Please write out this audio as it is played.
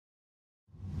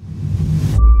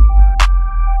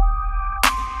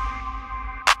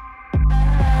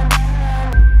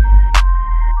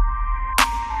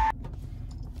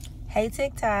Hey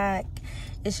TikTok,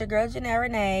 it's your girl Janelle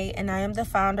Renee, and I am the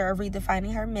founder of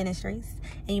Redefining Her Ministries.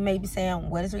 And you may be saying,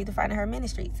 what is Redefining Her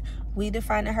Ministries?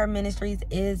 Redefining Her Ministries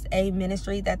is a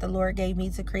ministry that the Lord gave me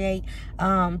to create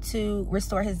to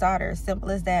restore his daughters.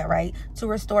 Simple as that, right? To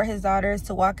restore his daughters,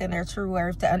 to walk in their true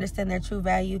worth, to understand their true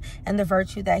value and the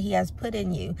virtue that he has put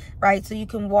in you, right? So you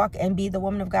can walk and be the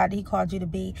woman of God that he called you to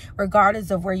be,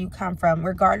 regardless of where you come from,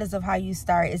 regardless of how you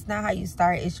start. It's not how you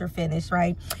start, it's your finish,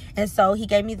 right? And so he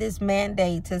gave me this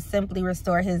mandate to simply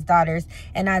restore his daughters.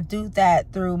 And I do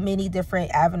that through many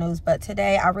different avenues. But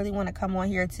today I really want to come on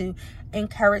here to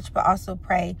encourage but also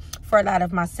pray for a lot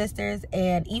of my sisters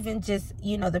and even just,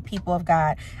 you know, the people of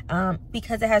God,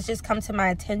 because it has just come to my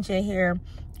attention here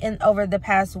in over the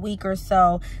past week or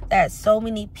so that so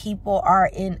many people are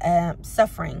in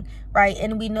suffering, right?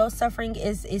 And we know suffering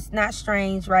is not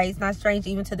strange, right? It's not strange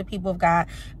even to the people of God,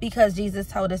 because Jesus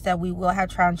told us that we will have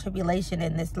trial and tribulation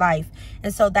in this life.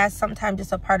 And so that's sometimes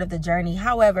just a part of the journey.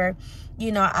 However,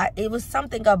 you know, it was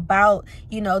something about,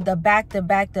 you know, the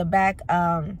back-to-back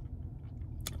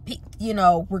you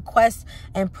know, requests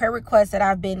and prayer requests that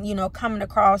I've been, you know, coming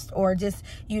across, or just,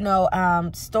 you know,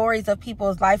 stories of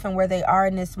people's life and where they are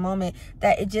in this moment,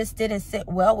 that it just didn't sit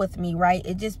well with me, right?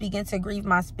 It just began to grieve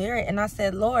my spirit. And I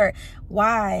said, Lord,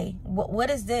 why?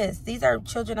 What is this? These are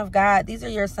children of God. These are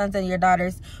your sons and your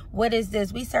daughters. What is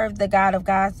this? We serve the God of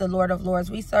gods, the Lord of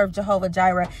lords. We serve Jehovah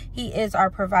Jireh. He is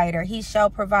our provider. He shall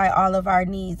provide all of our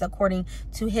needs according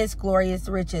to his glorious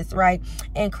riches, right?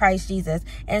 In Christ Jesus.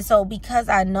 And so because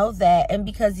I know that, and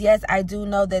because, yes, I do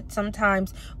know that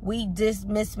sometimes we just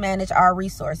mismanage our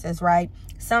resources, right?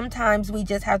 Sometimes we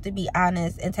just have to be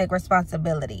honest and take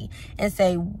responsibility and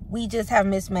say we just have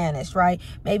mismanaged, right?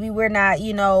 Maybe we're not,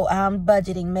 you know,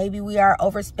 budgeting. Maybe we are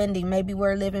overspending. Maybe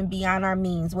we're living beyond our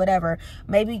means, whatever.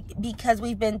 Maybe because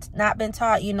we've not been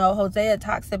taught, you know, Hosea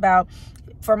talks about,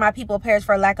 for my people perish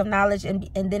for lack of knowledge, and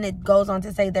then it goes on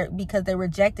to say that because they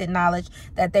rejected knowledge,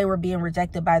 that they were being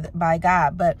rejected by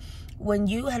God. But when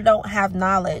you don't have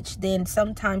knowledge, then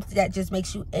sometimes that just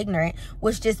makes you ignorant,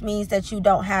 which just means that you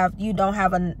don't have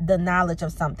the knowledge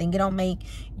of something. It don't make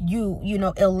you, you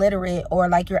know, illiterate or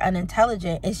like you're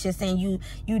unintelligent. It's just saying you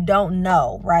don't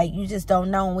know, right? You just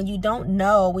don't know. And when you don't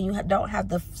know, when you don't have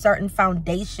the certain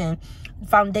foundational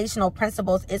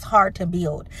principles, it's hard to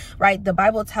build, right? The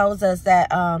Bible tells us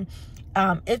that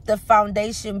if the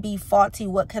foundation be faulty,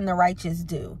 what can the righteous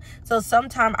do? So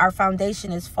sometimes our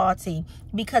foundation is faulty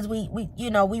because we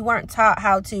weren't taught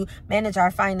how to manage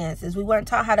our finances. We weren't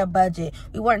taught how to budget.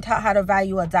 We weren't taught how to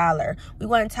value a dollar. We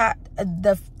weren't taught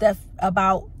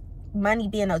about money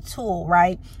being a tool,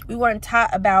 right? We weren't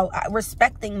taught about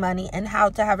respecting money and how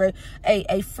to have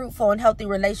a fruitful and healthy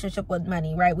relationship with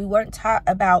money, right? We weren't taught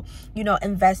about, you know,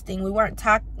 investing. We weren't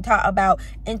taught about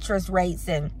interest rates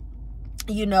and,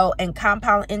 you know, and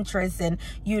compound interest and,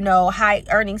 you know, high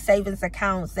earning savings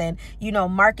accounts and, you know,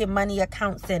 market money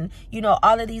accounts and, you know,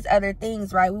 all of these other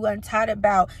things, right? We weren't taught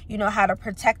about, you know, how to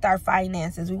protect our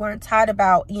finances. We weren't taught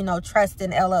about, you know, trust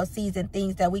and LLCs and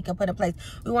things that we can put in place.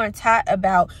 We weren't taught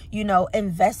about, you know,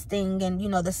 investing and, you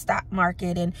know, the stock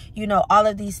market and, you know, all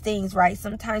of these things, right?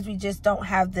 Sometimes we just don't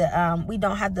have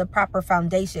the proper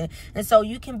foundation. And so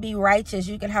you can be righteous.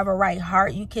 You can have a right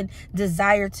heart. You can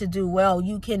desire to do well.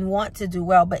 You can want to do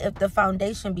well, but if the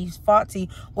foundation be faulty,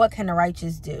 what can the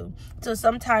righteous do? So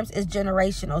sometimes it's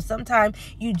generational. Sometimes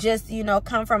you just, you know,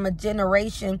 come from a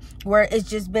generation where it's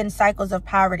just been cycles of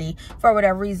poverty for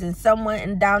whatever reason.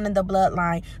 Someone down in the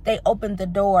bloodline, they opened the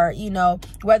door, you know,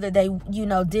 whether they, you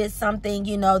know, did something,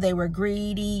 you know, they were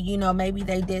greedy, you know, maybe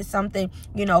they did something,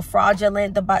 you know,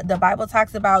 fraudulent. The Bible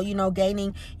talks about, you know,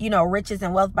 gaining, you know, riches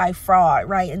and wealth by fraud,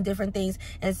 right? And different things.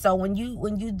 And so when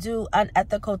you do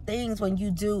unethical things, when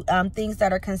you do things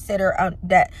that are considered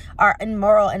that are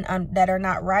immoral and that are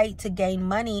not right to gain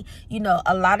money, you know,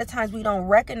 a lot of times we don't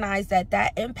recognize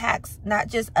that impacts not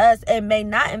just us. It may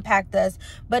not impact us,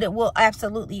 but it will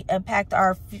absolutely impact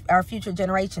our future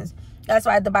generations. That's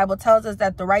why the Bible tells us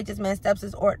that the righteous man's steps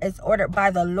is ordered by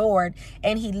the Lord,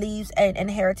 and he leaves an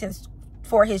inheritance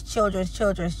for his children's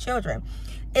children's children.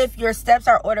 If your steps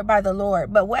are ordered by the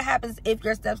Lord. But what happens if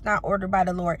your steps not ordered by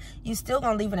the Lord? You still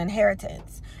gonna leave an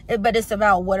inheritance. But it's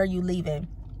about what are you leaving?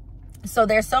 So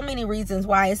there's so many reasons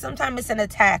why. And sometimes it's an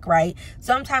attack, right?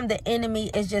 Sometimes the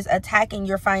enemy is just attacking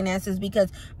your finances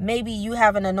because maybe you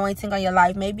have an anointing on your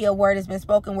life. Maybe a word has been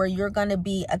spoken where you're going to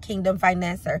be a kingdom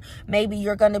financer. Maybe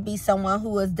you're going to be someone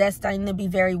who is destined to be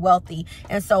very wealthy.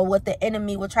 And so what the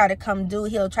enemy will try to come do,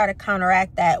 he'll try to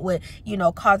counteract that with, you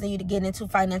know, causing you to get into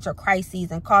financial crises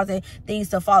and causing things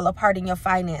to fall apart in your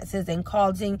finances and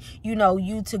causing, you know,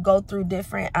 you to go through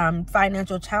different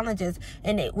financial challenges,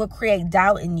 and it will create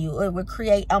doubt in you. It would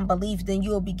create unbelief. Then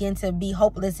you will begin to be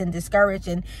hopeless and discouraged,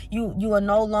 and you will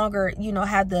no longer, you know,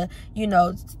 have the, you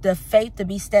know, the faith to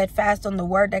be steadfast on the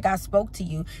word that God spoke to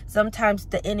you. Sometimes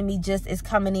the enemy just is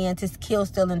coming in to kill,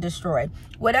 steal, and destroy,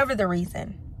 whatever the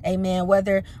reason. Amen.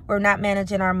 Whether we're not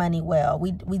managing our money well,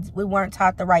 we weren't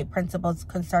taught the right principles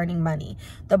concerning money.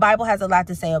 The Bible has a lot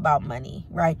to say about money,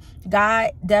 right?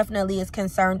 God definitely is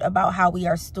concerned about how we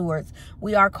are stewards.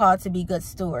 We are called to be good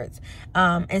stewards.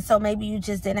 And so maybe you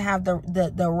just didn't have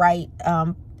the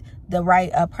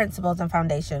right principles and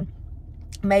foundation.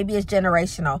 Maybe it's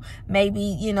generational. Maybe,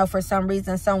 you know, for some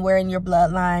reason, somewhere in your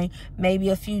bloodline, maybe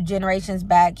a few generations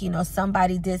back, you know,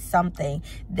 somebody did something.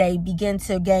 They begin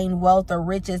to gain wealth or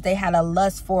riches. They had a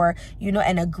lust for, you know,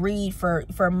 and a greed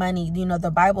for money. You know,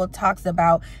 the Bible talks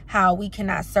about how we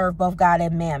cannot serve both God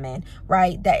and mammon,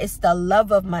 right? That it's the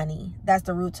love of money. That's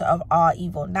the root of all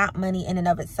evil, not money in and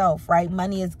of itself, right?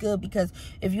 Money is good because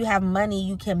if you have money,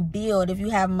 you can build. If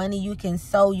you have money, you can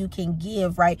sow, you can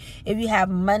give, right? If you have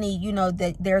money, you know,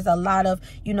 that there's a lot of,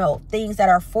 you know, things that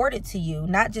are afforded to you,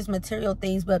 not just material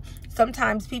things, but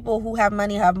sometimes people who have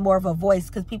money have more of a voice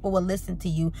because people will listen to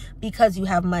you because you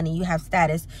have money, you have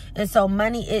status. And so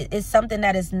money is something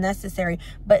that is necessary,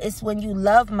 but it's when you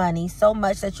love money so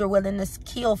much that you're willing to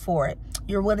kill for it.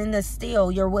 You're willing to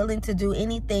steal. You're willing to do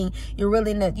anything. You're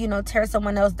willing to, you know, tear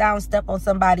someone else down, step on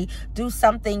somebody, do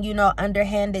something, you know,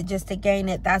 underhanded just to gain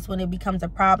it. That's when it becomes a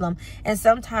problem. And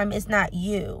sometimes it's not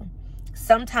you.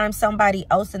 Sometimes somebody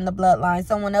else in the bloodline,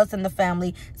 someone else in the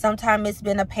family. Sometimes it's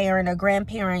been a parent, a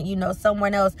grandparent, you know,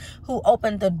 someone else who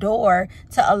opened the door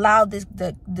to allow the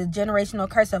generational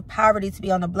curse of poverty to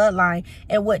be on the bloodline.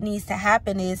 And what needs to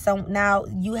happen is, so now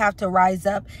you have to rise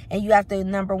up and you have to,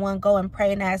 number one, go and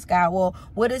pray and ask God, well,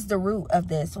 what is the root of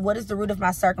this? What is the root of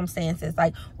my circumstances?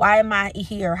 Like, why am I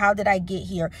here? How did I get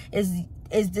here?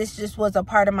 Is this just was a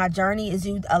part of my journey? Is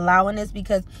you allowing this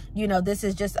because, you know, this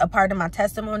is just a part of my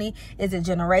testimony? Is it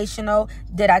generational?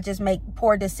 Did I just make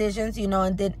poor decisions, you know,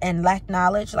 and lack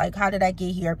knowledge? Like, how did I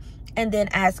get here? And then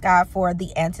ask God for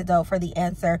the antidote, for the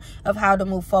answer of how to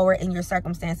move forward in your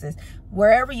circumstances.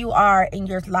 Wherever you are in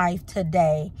your life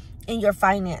today, in your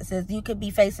finances, you could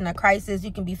be facing a crisis.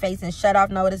 You can be facing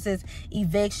shut-off notices,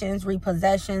 evictions,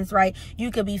 repossessions, right? You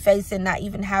could be facing not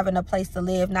even having a place to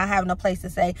live, not having a place to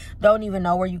stay, don't even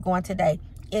know where you're going today.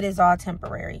 It is all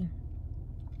temporary.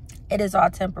 It is all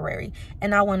temporary.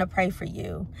 And I want to pray for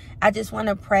you. I just want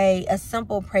to pray a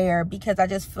simple prayer because I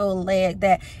just feel led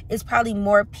that it's probably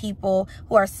more people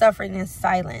who are suffering in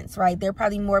silence, right? There are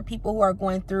probably more people who are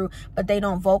going through, but they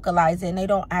don't vocalize it and they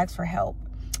don't ask for help.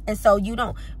 And so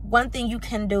one thing you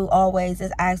can do always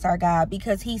is ask our God,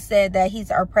 because he said that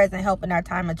he's our present help in our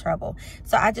time of trouble.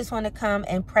 So I just want to come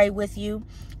and pray with you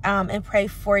and pray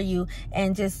for you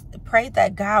and just pray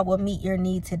that God will meet your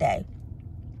need today.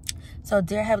 So,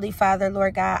 dear Heavenly Father,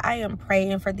 Lord God, I am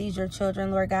praying for these, your children,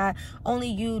 Lord God. Only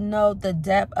you know the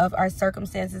depth of our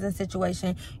circumstances and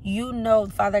situation. You know,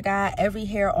 Father God, every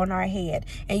hair on our head.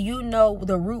 And you know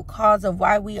the root cause of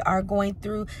why we are going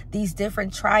through these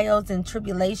different trials and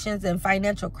tribulations and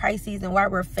financial crises and why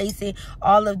we're facing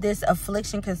all of this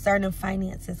affliction concerning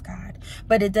finances, God.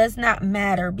 But it does not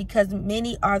matter, because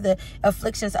many are the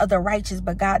afflictions of the righteous,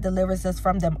 but God delivers us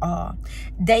from them all.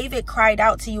 David cried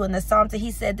out to you in the Psalms, and he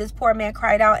said, this poor man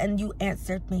cried out and you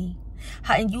answered me.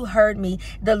 And you heard me.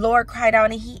 The Lord cried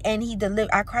out and he delivered.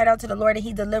 I cried out to the Lord and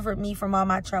he delivered me from all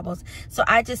my troubles. So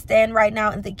I just stand right now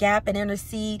in the gap and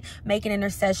intercede, make an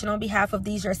intercession on behalf of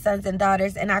these, your sons and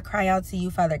daughters. And I cry out to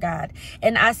you, Father God.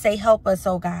 And I say, help us,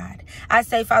 oh God. I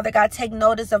say, Father God, take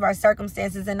notice of our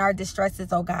circumstances and our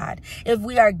distresses, oh God. If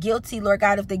we are guilty, Lord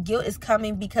God, if the guilt is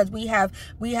coming because we have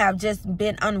just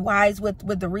been unwise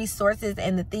with the resources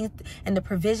and the things and the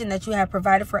provision that you have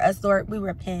provided for us, Lord, we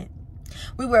repent.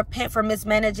 We repent for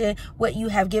mismanaging what you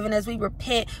have given us. We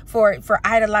repent for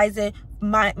idolizing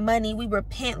money. We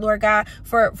repent, Lord God,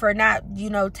 for not,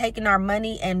 taking our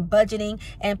money and budgeting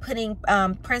and putting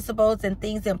principles and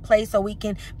things in place so we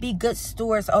can be good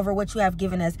stewards over what you have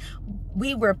given us.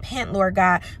 We repent, Lord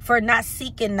God, for not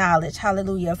seeking knowledge,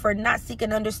 hallelujah, for not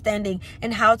seeking understanding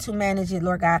and how to manage it,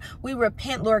 Lord God. We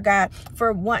repent, Lord God,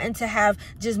 for wanting to have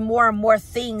just more and more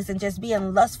things and just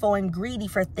being lustful and greedy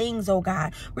for things, oh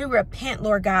God. We repent,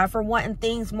 Lord God, for wanting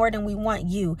things more than we want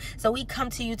you. So we come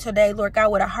to you today, Lord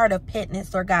God, with a heart of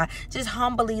penitence, Lord God, just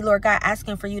humbly, Lord God,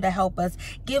 asking for you to help us.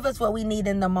 Give us what we need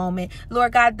in the moment.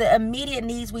 Lord God, the immediate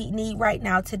needs we need right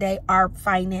now today are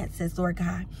finances, Lord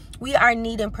God. We are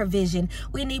needing provision.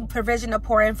 We need provision to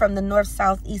pour in from the north,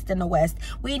 south, east, and the west.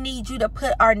 We need you to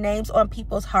put our names on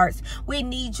people's hearts. We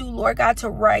need you, Lord God, to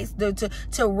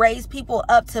raise people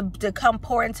up to come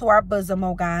pour into our bosom,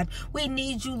 oh God. We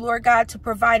need you, Lord God, to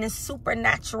provide in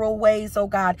supernatural ways, oh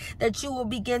God, that you will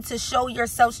begin to show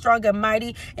yourself strong and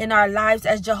mighty in our lives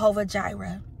as Jehovah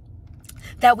Jireh.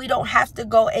 That we don't have to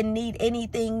go and need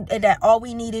anything, that all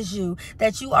we need is you,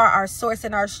 that you are our source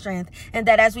and our strength, and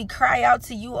that as we cry out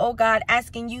to you, oh God,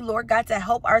 asking you, Lord God, to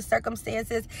help our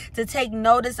circumstances, to take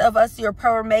notice of us, your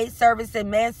poor maid servants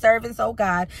and manservants, oh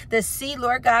God, to see,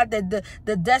 Lord God,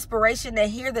 the desperation, to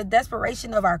hear the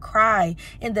desperation of our cry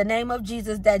in the name of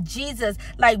Jesus, that Jesus,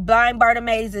 like blind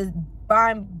Bartimaeus,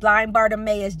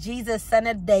 Jesus, son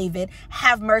of David,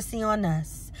 have mercy on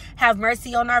us. Have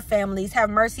mercy on our families. Have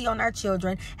mercy on our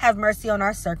children. Have mercy on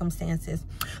our circumstances.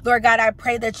 Lord God, I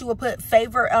pray that you will put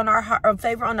favor on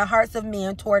the hearts of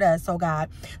men toward us, oh God,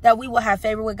 that we will have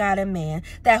favor with God and man,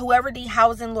 that whoever needs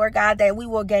housing, Lord God, that we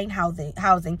will gain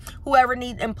housing. Whoever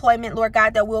needs employment, Lord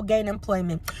God, that we'll gain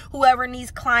employment. Whoever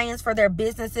needs clients for their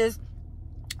businesses,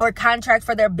 or contract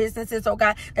for their businesses, oh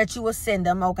God, that you will send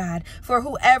them, oh God. For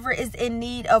whoever is in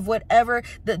need of whatever,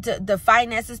 the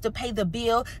finances to pay the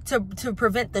bill, to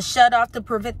prevent the shut off, to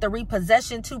prevent the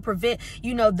repossession, to prevent,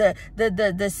 you know,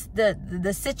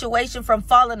 the situation from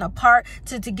falling apart,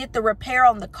 to get the repair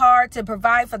on the car, to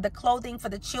provide for the clothing for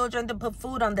the children, to put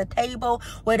food on the table,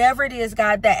 whatever it is,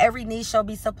 God, that every need shall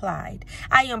be supplied.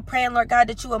 I am praying, Lord God,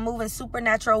 that you will move in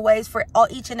supernatural ways for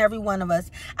each and every one of us.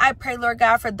 I pray, Lord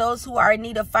God, for those who are in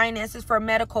need of finances for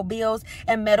medical bills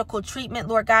and medical treatment,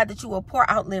 Lord God, that you will pour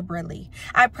out liberally.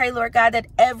 I pray, Lord God, that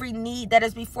every need that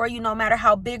is before you, no matter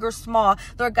how big or small,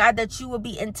 Lord God, that you will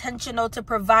be intentional to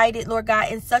provide it, Lord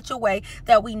God, in such a way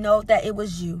that we know that it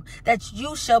was you, that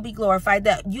you shall be glorified,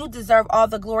 that you deserve all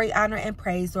the glory, honor, and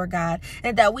praise, Lord God,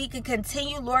 and that we can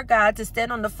continue, Lord God, to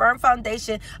stand on the firm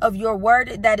foundation of your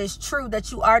word that is true,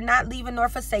 that you are not leaving nor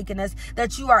forsaking us,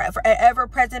 that you are ever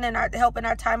present in our help in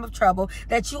our time of trouble,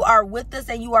 that you are with us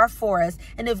and you are for us.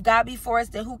 And if God be for us,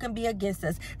 then who can be against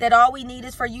us? That all we need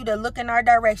is for you to look in our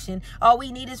direction. All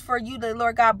we need is for you to,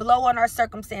 Lord God, blow on our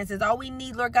circumstances. All we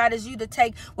need, Lord God, is you to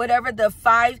take whatever the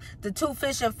 2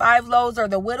 fish and 5 loaves or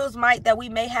the widow's mite that we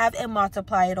may have and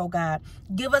multiply it, oh God.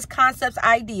 Give us concepts,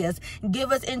 ideas.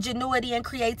 Give us ingenuity and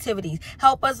creativity.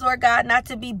 Help us, Lord God, not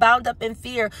to be bound up in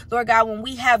fear, Lord God, when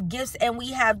we have gifts and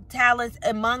we have talents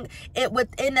among it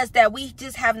within us that we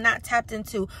just have not tapped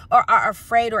into, or are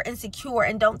afraid or insecure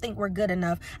and don't think we're good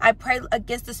enough. I pray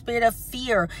against the spirit of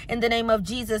fear in the name of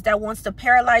Jesus that wants to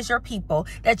paralyze your people,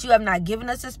 that you have not given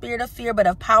us a spirit of fear, but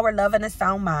of power, love, and a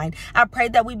sound mind. I pray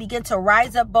that we begin to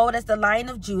rise up bold as the Lion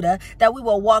of Judah, that we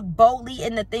will walk boldly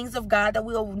in the things of God, that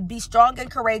we will be strong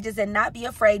and courageous and not be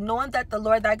afraid, knowing that the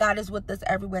Lord thy God is with us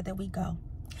everywhere that we go.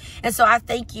 And so I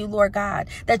thank you, Lord God,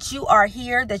 that you are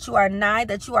here, that you are nigh,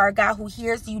 that you are a God who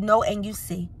hears, you know, and you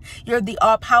see. You're the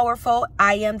all-powerful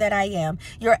I am that I am.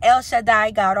 You're El Shaddai,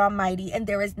 God Almighty, and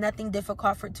there is nothing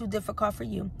too difficult for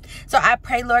you. So I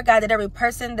pray, Lord God, that every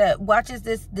person that watches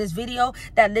this video,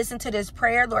 that listens to this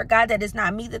prayer, Lord God, that it's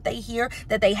not me that they hear,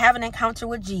 that they have an encounter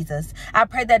with Jesus. I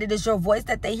pray that it is your voice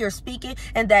that they hear speaking,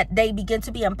 and that they begin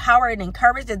to be empowered and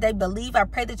encouraged, that they believe. I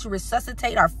pray that you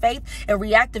resuscitate our faith and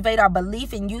reactivate our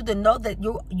belief in you, to know that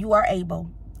you are able.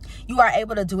 You are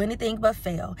able to do anything but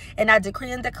fail. And I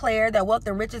decree and declare that wealth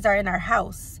and riches are in our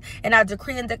house. And I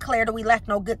decree and declare that we lack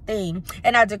no good thing.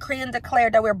 And I decree and declare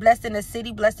that we're blessed in the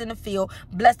city, blessed in the field,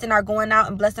 blessed in our going out,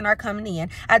 and blessed in our coming in.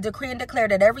 I decree and declare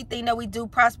that everything that we do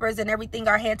prospers, and everything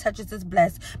our hand touches is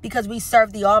blessed, because we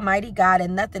serve the Almighty God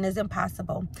and nothing is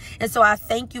impossible. And so I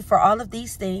thank you for all of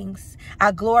these things.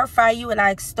 I glorify you and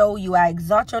I extol you. I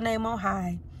exalt your name on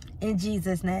high. In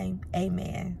Jesus' name,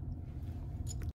 amen.